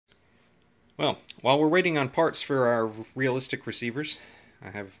Well, while we're waiting on parts for our realistic receivers, I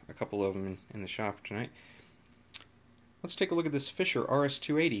have a couple of them in the shop tonight. Let's take a look at this Fisher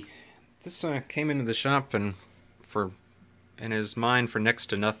RS-280. This came into the shop and is mine for next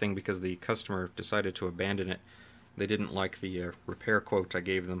to nothing because the customer decided to abandon it. They didn't like the repair quote I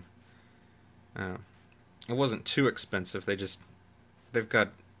gave them. It wasn't too expensive. They're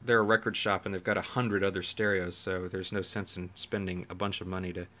a record shop and they've got 100 other stereos, so there's no sense in spending a bunch of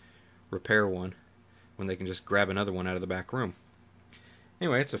money to repair one when they can just grab another one out of the back room.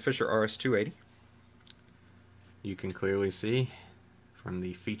 Anyway, it's a Fisher RS-280. You can clearly see from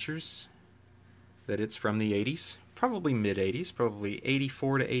the features that it's from the 80s, probably mid-80s, probably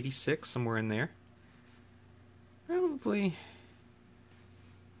 84 to 86, somewhere in there. Probably,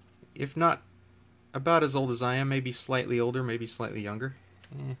 if not about as old as I am, maybe slightly older, maybe slightly younger.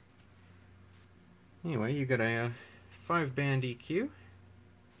 Anyway, you got a 5-band EQ,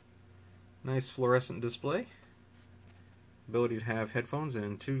 nice fluorescent display, ability to have headphones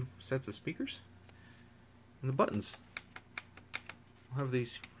and 2 sets of speakers, and the buttons will have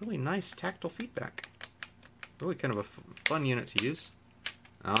these really nice tactile feedback. Really kind of a fun unit to use.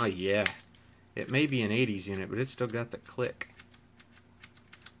 Oh yeah, it may be an 80s unit, but it's still got the click.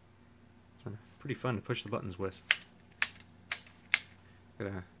 It's pretty fun to push the buttons with. Got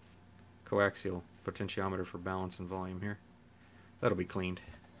a coaxial potentiometer for balance and volume here. That'll be cleaned,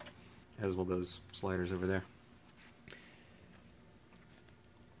 as will those sliders over there.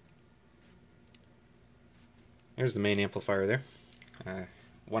 There's the main amplifier there.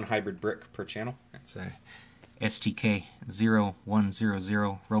 1 hybrid brick per channel. That's a STK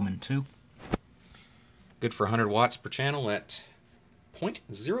 0100 Roman 2. Good for 100 watts per channel at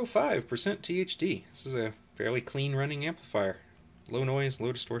 0.05% THD. This is a fairly clean running amplifier. Low noise,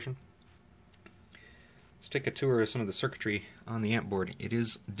 low distortion. Let's take a tour of some of the circuitry on the amp board. It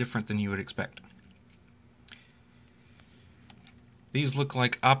is different than you would expect. These look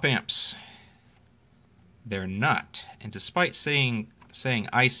like op amps. They're not. And despite saying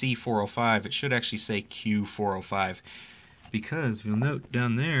IC405, it should actually say Q405. Because you'll note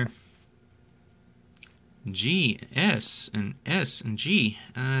down there, G, S, and S and G,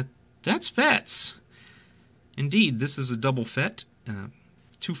 that's FETs. Indeed, this is a double FET.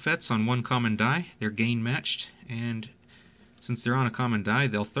 2 FETs on 1 common die. They're gain matched, and since they're on a common die,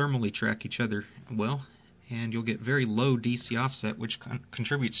 they'll thermally track each other well, and you'll get very low DC offset, which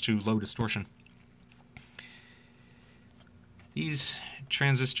contributes to low distortion. These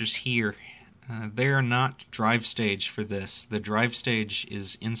transistors here, they're not drive stage for this. The drive stage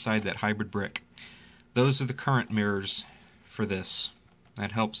is inside that hybrid brick. Those are the current mirrors for this.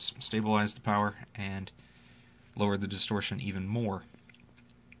 That helps stabilize the power and lower the distortion even more.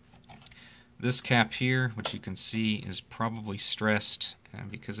 This cap here, which you can see is probably stressed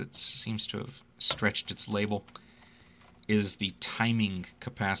because it seems to have stretched its label, is the timing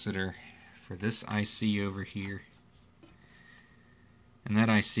capacitor for this IC over here. And that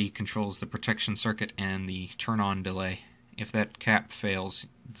IC controls the protection circuit and the turn-on delay. If that cap fails,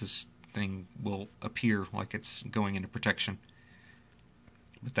 this thing will appear like it's going into protection.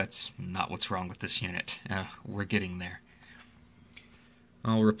 But that's not what's wrong with this unit. We're getting there.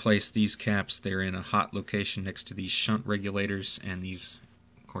 I'll replace these caps. They're in a hot location next to these shunt regulators and these,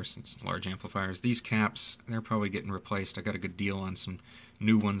 of course, these large amplifiers. These caps, they're probably getting replaced. I got a good deal on some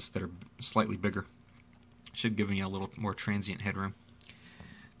new ones that are slightly bigger. Should give me a little more transient headroom.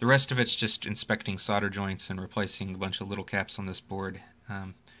 The rest of it's just inspecting solder joints and replacing a bunch of little caps on this board.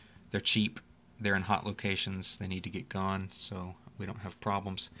 They're cheap, they're in hot locations, they need to get gone, so we don't have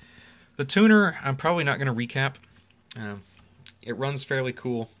problems. The tuner, I'm probably not going to recap. It runs fairly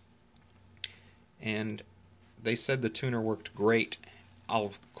cool, and they said the tuner worked great. I'll,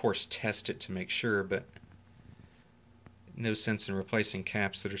 of course, test it to make sure, but no sense in replacing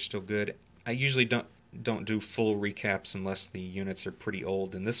caps that are still good. I usually don't do full recaps unless the units are pretty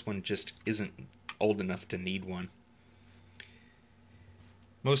old, and this one just isn't old enough to need one.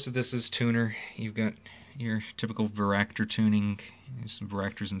 Most of this is tuner. You've got your typical varactor tuning. There's some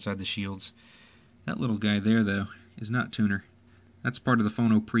varactors inside the shields. That little guy there, though, is not tuner. That's part of the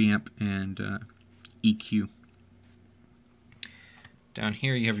phono preamp and EQ. Down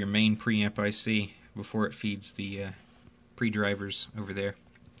here you have your main preamp IC before it feeds the pre-drivers over there.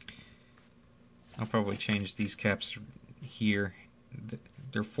 I'll probably change these caps here.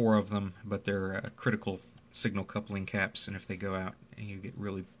 There are 4 of them, but they're critical signal coupling caps, and if they go out, you get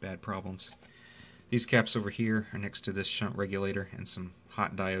really bad problems. These caps over here are next to this shunt regulator and some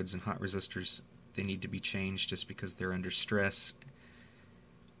hot diodes and hot resistors. They need to be changed just because they're under stress.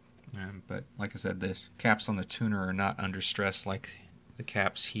 But like I said, the caps on the tuner are not under stress like the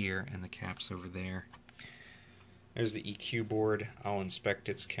caps here and the caps over there. There's the EQ board. I'll inspect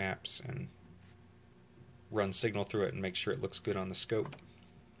its caps and run signal through it and make sure it looks good on the scope.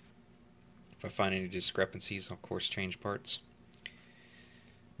 If I find any discrepancies, I'll of course change parts.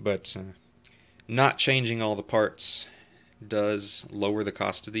 But not changing all the parts does lower the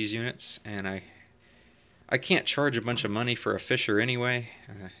cost of these units, and I can't charge a bunch of money for a Fisher anyway.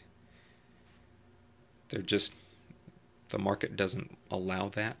 They're just, the market doesn't allow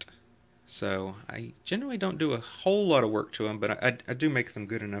that. So I generally don't do a whole lot of work to them, but I do make them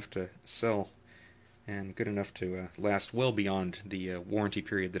good enough to sell and good enough to last well beyond the warranty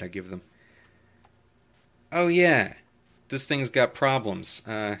period that I give them. Oh yeah, this thing's got problems.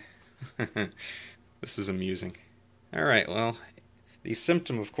 This is amusing. Alright, well, the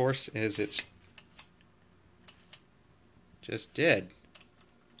symptom, of course, is it's just dead.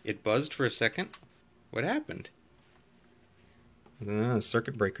 It buzzed for a second. What happened? The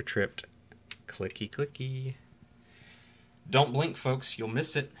circuit breaker tripped. Clicky, clicky. Don't blink, folks. You'll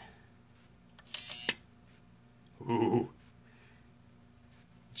miss it. Ooh.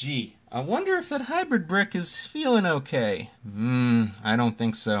 Gee, I wonder if that hybrid brick is feeling okay. I don't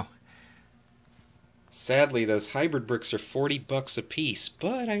think so. Sadly, those hybrid bricks are $40 a piece,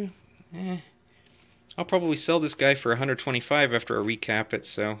 but I'll probably sell this guy for $125 after I recap it,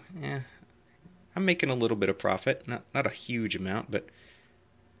 so I'm making a little bit of profit. Not a huge amount, but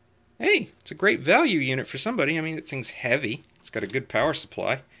hey, it's a great value unit for somebody. I mean, that thing's heavy. It's got a good power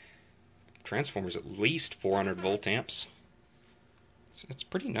supply. Transformer's at least 400 volt amps. It's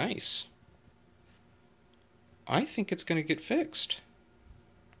pretty nice. I think it's going to get fixed.